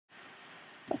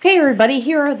Okay, everybody,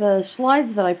 here are the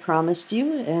slides that I promised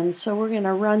you, and so we're going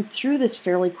to run through this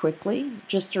fairly quickly.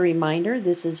 Just a reminder,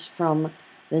 this is from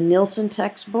the Nielsen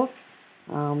textbook,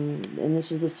 and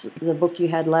this is the book you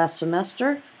had last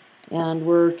semester, and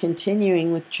we're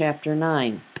continuing with Chapter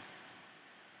 9.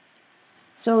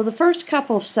 So the first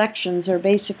couple of sections are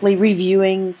basically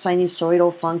reviewing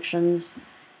sinusoidal functions.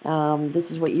 This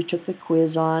is what you took the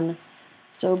quiz on.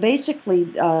 So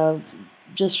basically,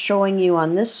 just showing you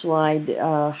on this slide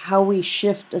how we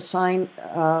shift a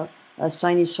sinusoidal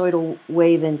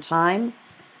wave in time.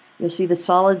 You'll see the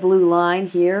solid blue line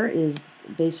here is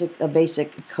a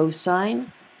basic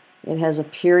cosine. It has a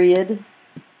period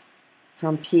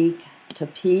from peak to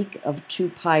peak of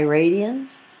 2 pi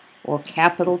radians, or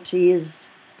capital T is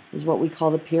what we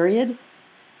call the period.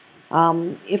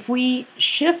 If we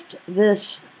shift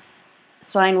this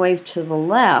sine wave to the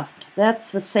left, that's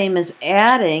the same as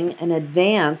adding an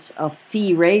advance of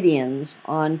phi radians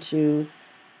onto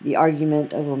the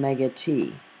argument of omega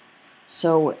t.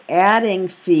 So adding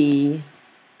phi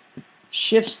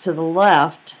shifts to the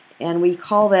left, and we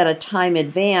call that a time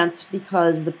advance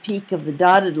because the peak of the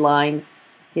dotted line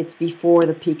hits before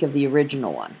the peak of the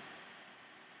original one.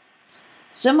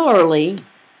 Similarly,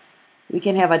 we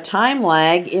can have a time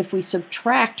lag if we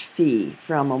subtract phi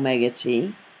from omega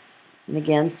t. And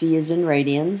again, phi is in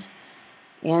radians.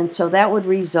 And so that would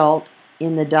result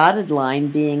in the dotted line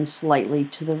being slightly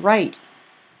to the right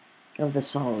of the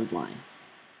solid line.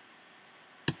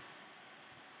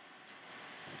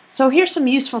 So here's some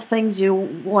useful things you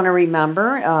want to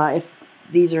remember. If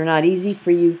these are not easy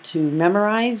for you to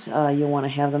memorize, you'll want to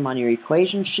have them on your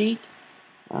equation sheet.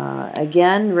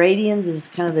 Again, radians is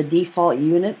kind of the default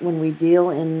unit when we deal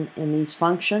in these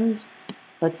functions,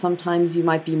 but sometimes you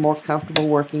might be more comfortable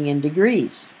working in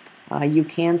degrees. You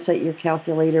can set your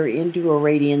calculator into a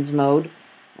radians mode,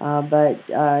 but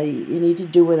you need to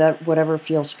do with whatever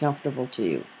feels comfortable to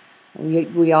you.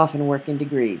 We often work in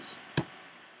degrees.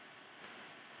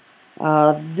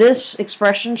 This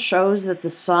expression shows that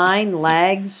the sine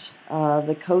lags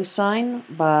the cosine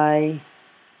by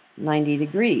 90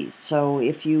 degrees. So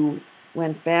if you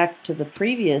went back to the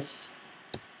previous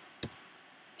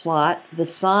plot, the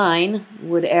sine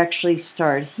would actually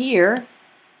start here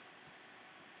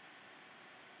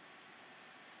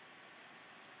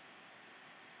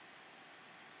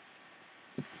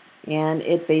and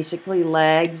it basically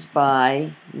lags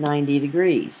by 90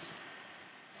 degrees.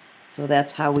 So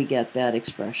that's how we get that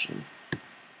expression.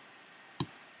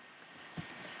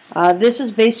 This is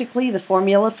basically the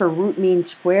formula for root mean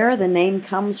square. The name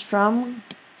comes from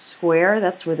square.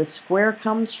 That's where the square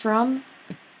comes from.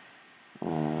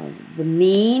 The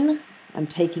mean, I'm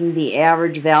taking the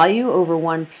average value over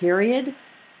one period.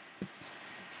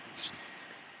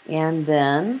 And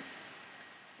then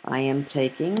I am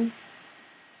taking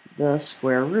the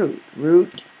square root.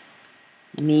 Root,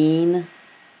 mean,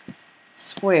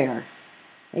 square.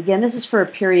 Again, this is for a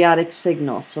periodic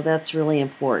signal, so that's really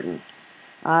important.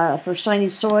 For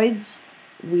sinusoids,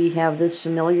 we have this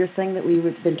familiar thing that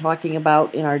we've been talking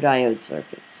about in our diode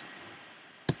circuits.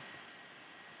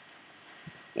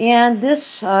 And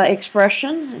this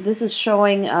expression, this is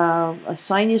showing a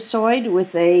sinusoid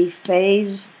with a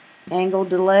phase angle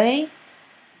delay.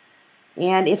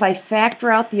 And if I factor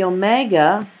out the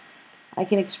omega, I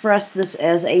can express this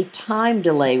as a time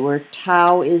delay, where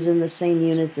tau is in the same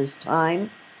units as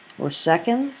time, or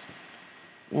seconds.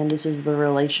 And this is the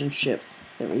relationship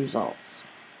that results.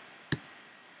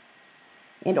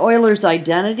 And Euler's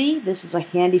identity, this is a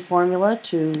handy formula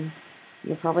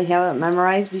you'll probably have it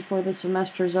memorized before the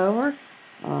semester is over.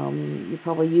 You're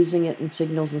probably using it in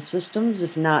signals and systems.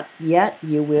 If not yet,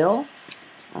 you will.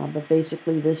 But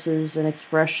basically this is an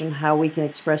expression how we can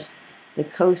express the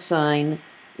cosine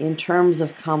in terms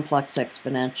of complex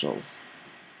exponentials.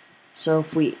 So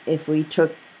if we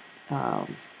took I'll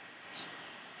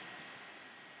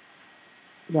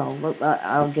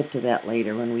get to that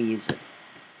later when we use it.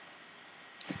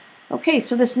 Okay,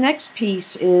 so this next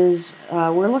piece is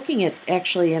we're looking at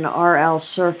actually an RL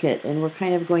circuit, and we're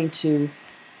kind of going to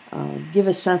give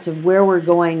a sense of where we're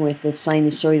going with this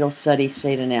sinusoidal steady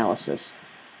state analysis.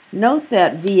 Note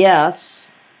that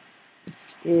Vs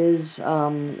is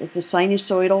it's a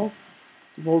sinusoidal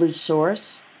voltage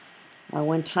source.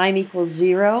 When time equals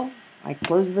 0, I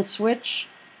close the switch,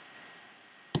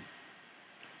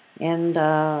 and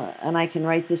I can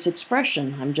write this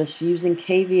expression. I'm just using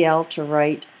KVL to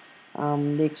write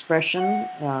the expression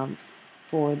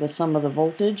for the sum of the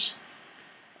voltage.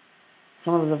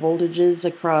 Some of the voltages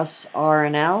across R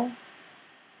and L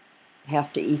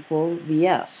have to equal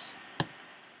Vs.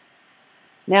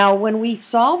 Now, when we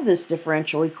solve this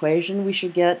differential equation, we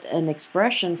should get an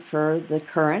expression for the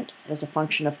current as a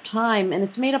function of time, and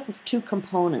it's made up of two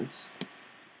components.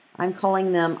 I'm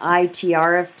calling them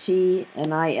ITR of t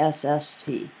and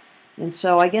ISST. And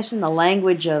so I guess in the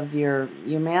language of your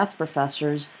math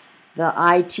professors, the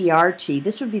ITRT,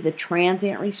 this would be the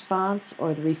transient response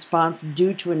or the response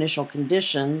due to initial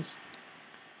conditions,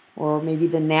 or maybe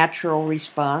the natural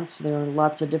response. There are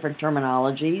lots of different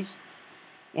terminologies.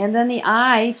 And then the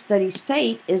I, steady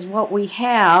state, is what we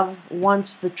have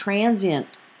once the transient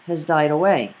has died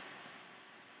away.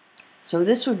 So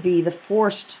this would be the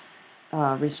forced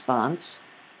response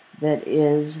that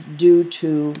is due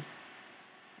to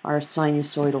our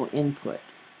sinusoidal input.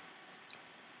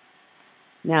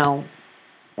 Now,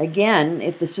 again,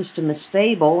 if the system is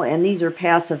stable, and these are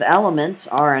passive elements,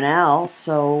 R and L,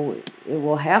 so it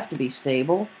will have to be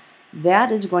stable,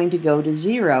 that is going to go to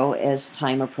 0 as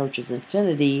time approaches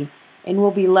infinity, and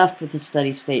we'll be left with a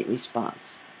steady state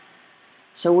response.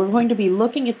 So we're going to be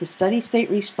looking at the steady state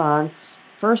response,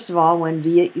 first of all, when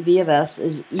V of S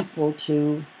is equal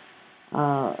to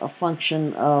a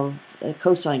function of a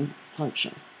cosine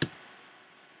function.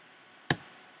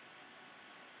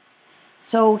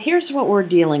 So here's what we're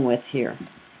dealing with here.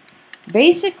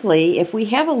 Basically, if we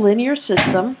have a linear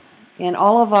system, and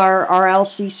all of our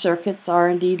RLC circuits are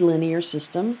indeed linear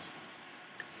systems,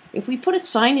 if we put a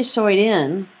sinusoid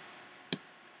in,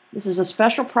 this is a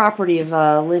special property of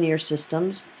linear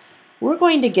systems, we're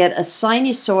going to get a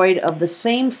sinusoid of the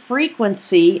same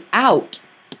frequency out.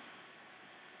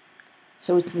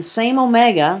 So it's the same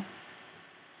omega.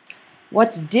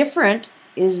 What's different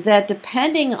is that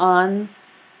depending on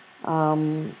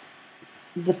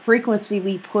the frequency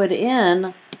we put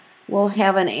in, we'll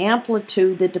have an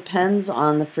amplitude that depends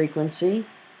on the frequency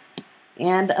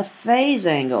and a phase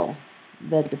angle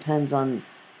that depends on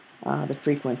the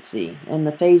frequency. And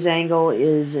the phase angle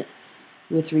is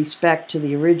with respect to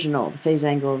the original, the phase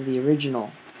angle of the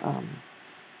original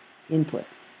input.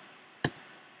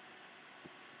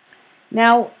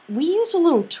 Now, we use a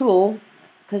little tool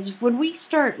because when we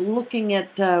start looking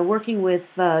at working with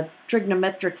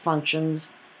trigonometric functions,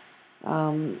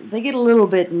 they get a little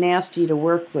bit nasty to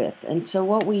work with. And so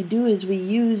what we do is we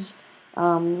use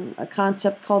a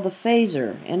concept called the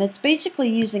phasor. And it's basically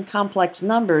using complex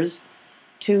numbers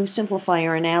to simplify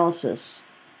our analysis.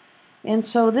 And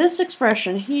so this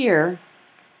expression here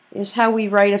is how we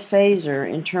write a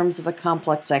phasor in terms of a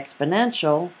complex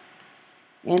exponential.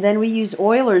 And then we use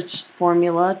Euler's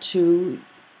formula to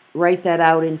write that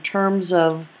out in terms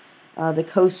of the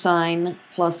cosine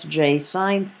plus j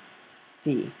sine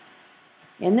phi.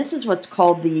 And this is what's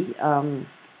called the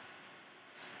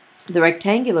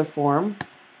rectangular form.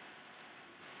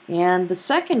 And the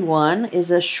second one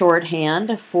is a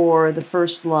shorthand for the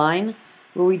first line,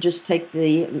 where we just take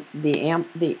the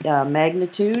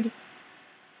magnitude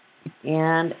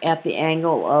and at the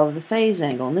angle of the phase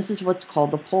angle. And this is what's called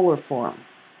the polar form.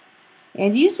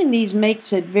 And using these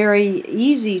makes it very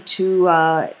easy to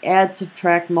add,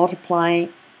 subtract, multiply,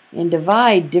 and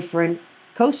divide different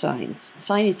cosines,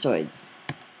 sinusoids.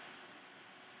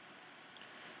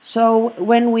 So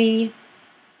when we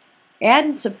add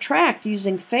and subtract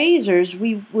using phasors,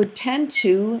 we would tend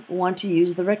to want to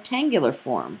use the rectangular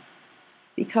form,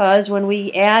 because when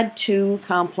we add two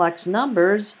complex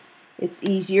numbers, it's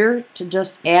easier to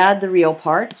just add the real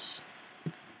parts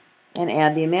and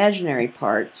add the imaginary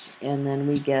parts, and then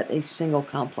we get a single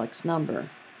complex number.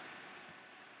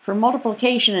 For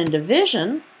multiplication and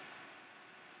division,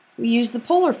 we use the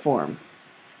polar form,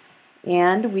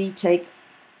 and we take,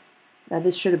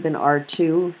 this should have been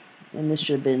R2, and this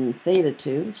should have been theta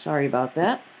 2, sorry about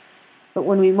that. But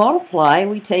when we multiply,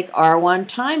 we take R1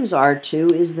 times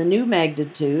R2 is the new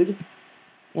magnitude,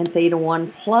 and theta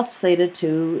 1 plus theta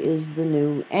 2 is the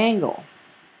new angle.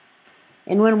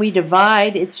 And when we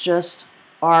divide, it's just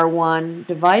R1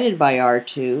 divided by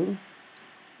R2,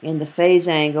 and the phase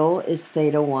angle is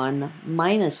theta 1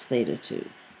 minus theta 2.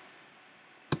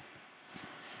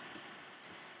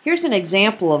 Here's an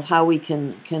example of how we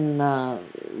can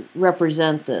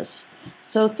represent this.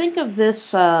 So think of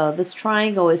this, this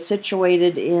triangle is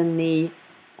situated in the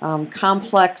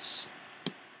complex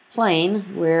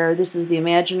plane, where this is the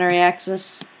imaginary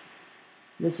axis,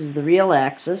 this is the real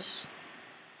axis,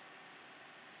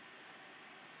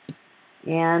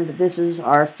 and this is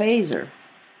our phasor.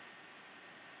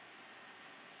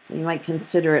 So you might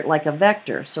consider it like a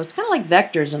vector. So it's kind of like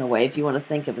vectors in a way, if you want to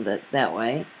think of it that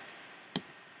way.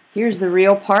 Here's the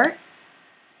real part.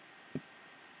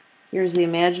 Here's the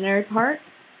imaginary part.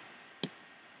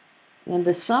 And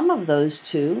the sum of those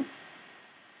two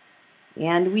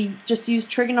And we just use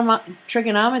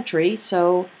trigonometry,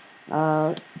 so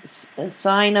a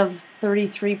sine of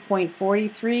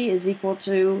 33.43 is equal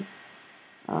to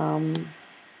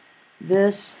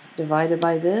this divided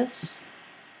by this.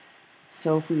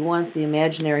 So if we want the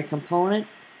imaginary component,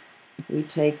 we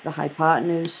take the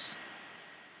hypotenuse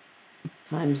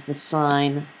times the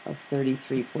sine of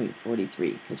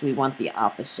 33.43, because we want the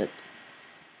opposite.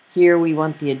 Here we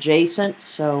want the adjacent,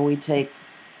 so we take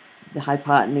the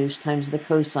hypotenuse times the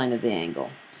cosine of the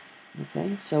angle.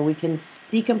 Okay, so we can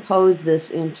decompose this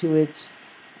into its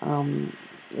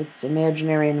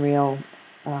imaginary and real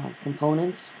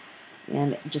components,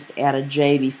 and just add a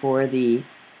j before the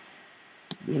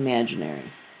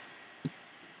imaginary.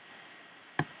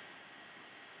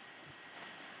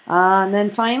 And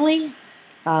then finally,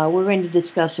 we're going to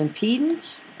discuss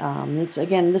impedance.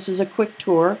 This is a quick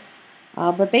tour,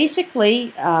 but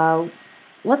basically,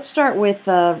 let's start with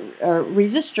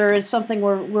resistor is something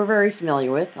we're very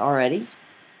familiar with already.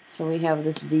 So we have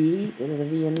this V, the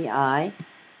V and the I.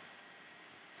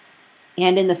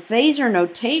 And in the phasor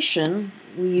notation,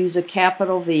 we use a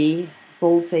capital V,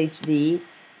 boldface V,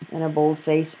 and a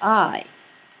boldface I.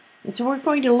 And so we're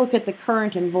going to look at the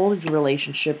current and voltage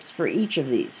relationships for each of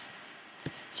these.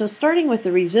 So starting with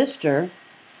the resistor,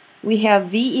 we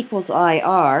have V equals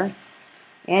IR,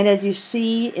 and as you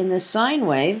see in this sine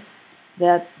wave,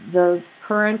 that the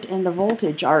current and the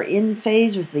voltage are in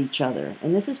phase with each other.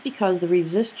 And this is because the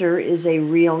resistor is a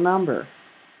real number.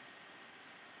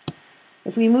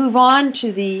 If we move on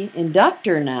to the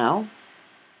inductor now,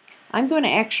 I'm going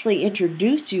to actually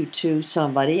introduce you to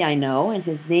somebody I know, and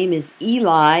his name is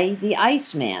ELEE the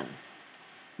Iceman.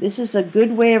 This is a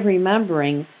good way of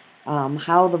remembering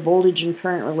how the voltage and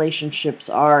current relationships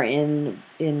are in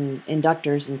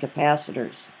inductors and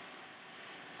capacitors.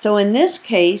 So in this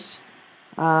case,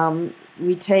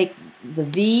 we take the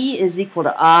V is equal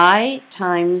to I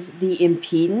times the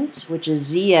impedance, which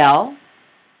is ZL,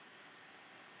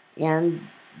 and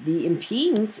the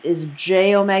impedance is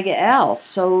j omega L.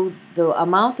 So the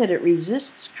amount that it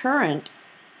resists current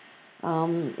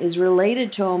is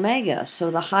related to omega.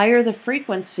 So the higher the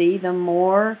frequency, the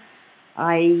more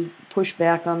I push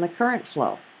back on the current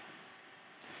flow.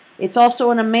 It's also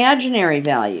an imaginary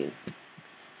value.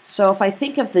 So if I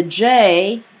think of the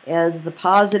J as the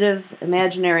positive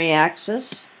imaginary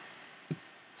axis,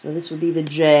 so this would be the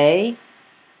J,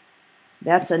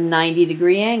 that's a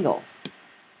 90-degree angle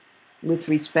with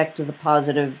respect to the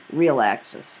positive real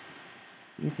axis.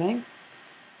 Okay?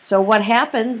 So what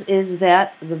happens is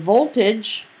that the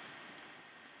voltage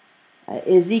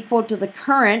is equal to the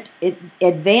current. It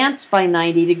advanced by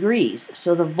 90 degrees.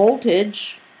 So the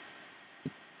voltage,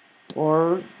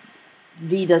 or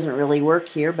V doesn't really work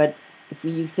here, but if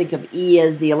you think of E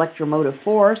as the electromotive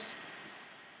force,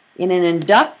 in an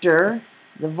inductor,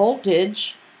 the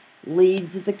voltage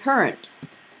leads the current.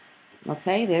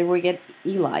 Okay, there we get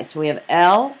ELEE. So we have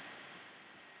L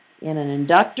in an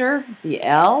inductor, the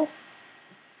L,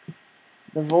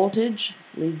 the voltage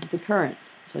leads the current.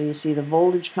 So you see the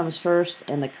voltage comes first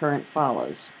and the current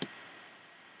follows.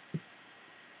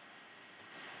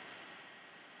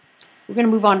 We're going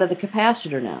to move on to the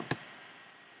capacitor now.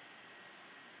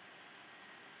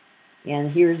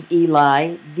 And here's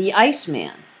ELEE the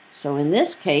Iceman. So in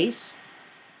this case,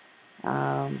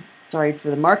 sorry for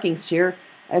the markings here,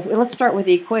 let's start with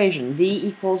the equation. V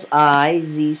equals I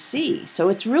ZC. So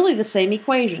it's really the same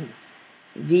equation.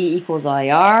 V equals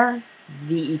IR,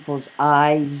 V equals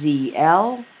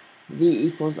IZL, V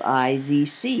equals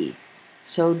IZC.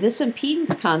 So this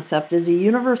impedance concept is a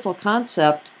universal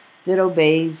concept that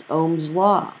obeys Ohm's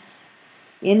law.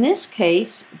 In this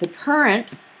case, the current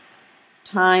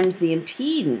times the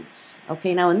impedance.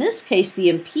 Okay, now in this case, the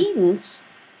impedance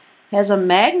has a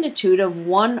magnitude of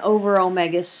 1 over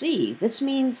omega c. This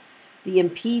means the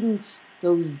impedance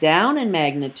goes down in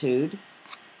magnitude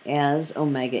as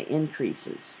omega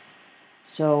increases.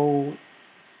 So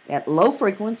at low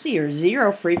frequency or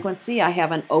zero frequency, I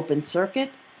have an open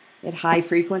circuit. At high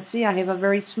frequency, I have a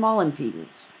very small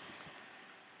impedance.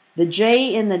 The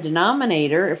j in the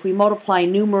denominator, if we multiply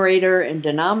numerator and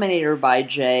denominator by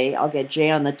j, I'll get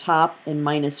j on the top and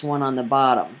minus 1 on the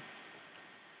bottom.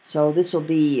 So this will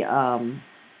be, the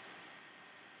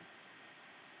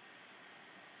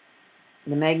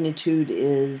magnitude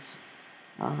is,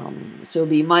 so it'll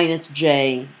be minus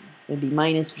j, it'll be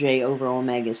minus j over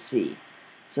omega c.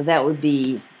 So that would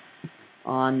be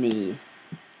on the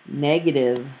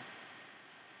negative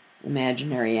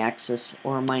imaginary axis,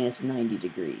 or minus 90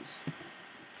 degrees.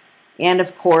 And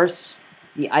of course,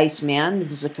 the Iceman,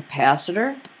 this is a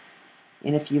capacitor,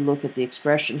 and if you look at the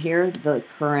expression here, the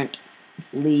current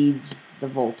leads the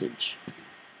voltage.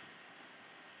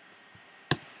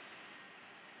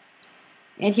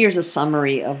 And here's a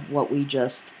summary of what we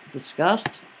just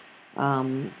discussed.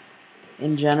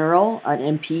 In general, an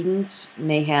impedance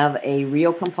may have a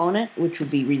real component, which would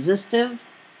be resistive,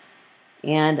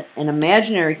 and an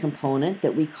imaginary component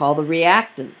that we call the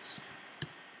reactance.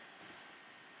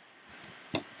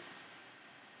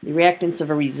 The reactance of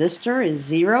a resistor is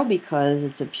 0 because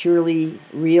it's a purely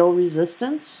real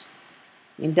resistance.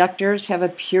 Inductors have a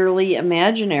purely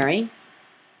imaginary.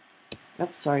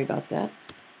 Oops, sorry about that.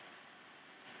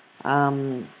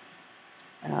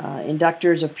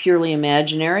 Inductors are purely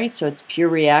imaginary, so it's pure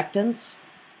reactance.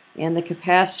 And the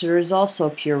capacitor is also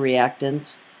pure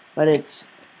reactance, but it's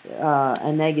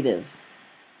a negative.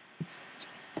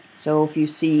 So if you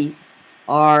see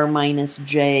R minus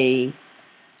J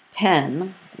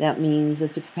 10, that means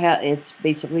it's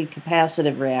basically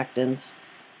capacitive reactance.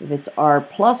 If it's R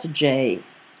plus J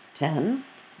 10,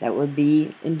 that would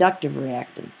be inductive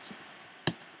reactance.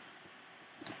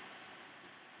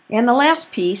 And the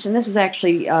last piece, and this is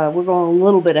actually, we're going a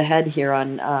little bit ahead here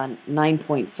on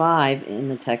 9.5 in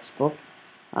the textbook.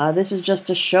 This is just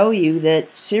to show you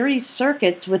that series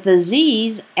circuits with the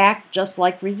Z's act just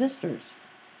like resistors.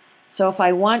 So if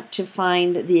I want to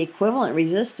find the equivalent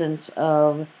resistance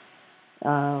of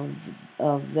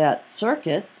that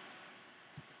circuit,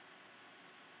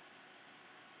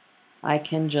 I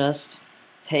can just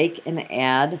take and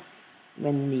add.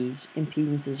 When these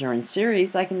impedances are in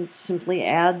series, I can simply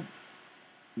add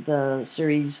the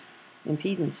series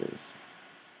impedances.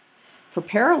 For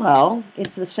parallel,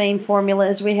 it's the same formula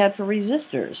as we had for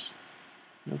resistors.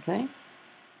 Okay,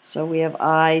 so we have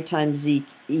I times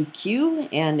EQ,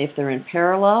 and if they're in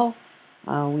parallel,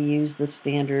 we use the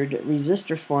standard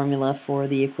resistor formula for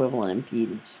the equivalent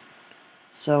impedance.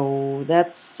 So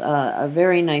that's a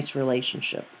very nice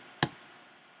relationship.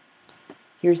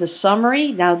 Here's a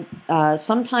summary. Now,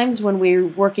 sometimes when we're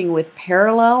working with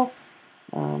parallel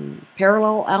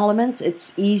elements,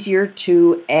 it's easier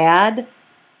to add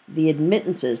the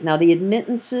admittances. Now, the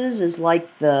admittances is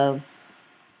like the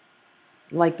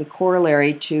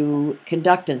corollary to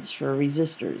conductance for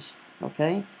resistors.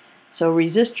 Okay, so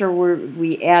resistor,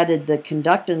 we added the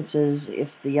conductances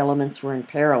if the elements were in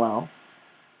parallel.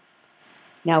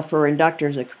 Now, for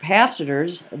inductors or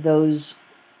capacitors, those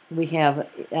we have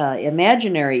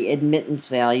imaginary admittance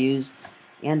values,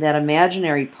 and that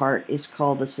imaginary part is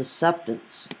called the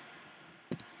susceptance.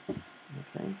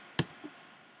 Okay.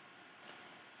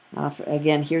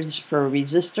 Again, here's for a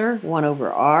resistor, 1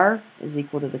 over R is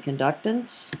equal to the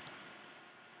conductance.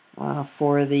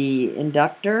 For the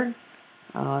inductor,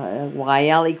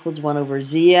 YL equals 1 over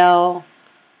ZL,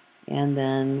 and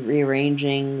then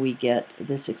rearranging we get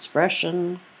this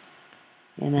expression,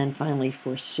 and then finally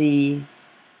for C,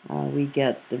 we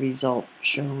get the result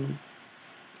shown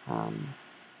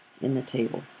in the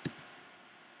table.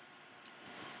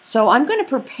 So I'm going to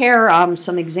prepare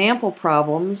some example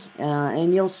problems,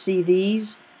 and you'll see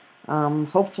these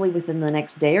hopefully within the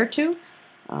next day or two.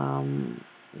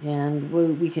 And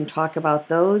we can talk about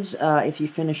those if you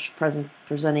finish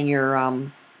presenting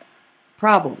your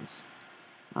problems.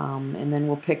 And then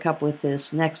we'll pick up with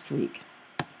this next week.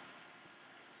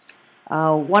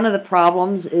 One of the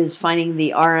problems is finding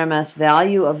the RMS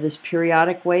value of this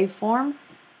periodic waveform,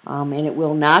 and it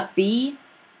will not be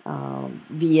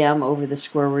Vm over the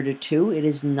square root of 2. It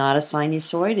is not a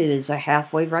sinusoid. It is a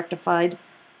half-wave rectified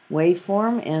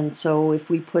waveform, and so if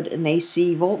we put an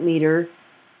AC voltmeter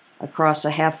across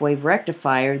a half-wave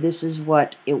rectifier, this is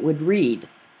what it would read.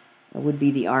 It would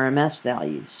be the RMS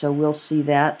value. So we'll see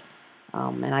that,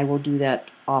 and I will do that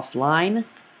offline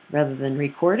rather than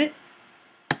record it.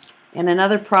 And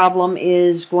another problem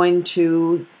is going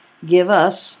to give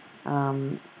us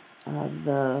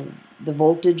the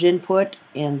voltage input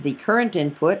and the current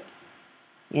input,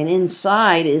 and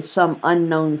inside is some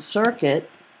unknown circuit,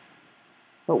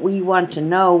 but we want to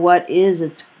know what is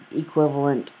its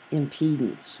equivalent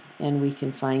impedance, and we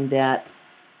can find that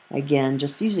again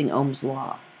just using Ohm's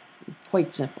law.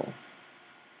 Quite simple.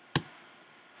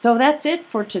 So that's it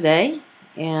for today,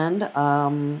 and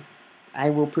I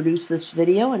will produce this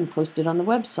video and post it on the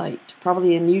website,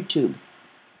 probably on YouTube.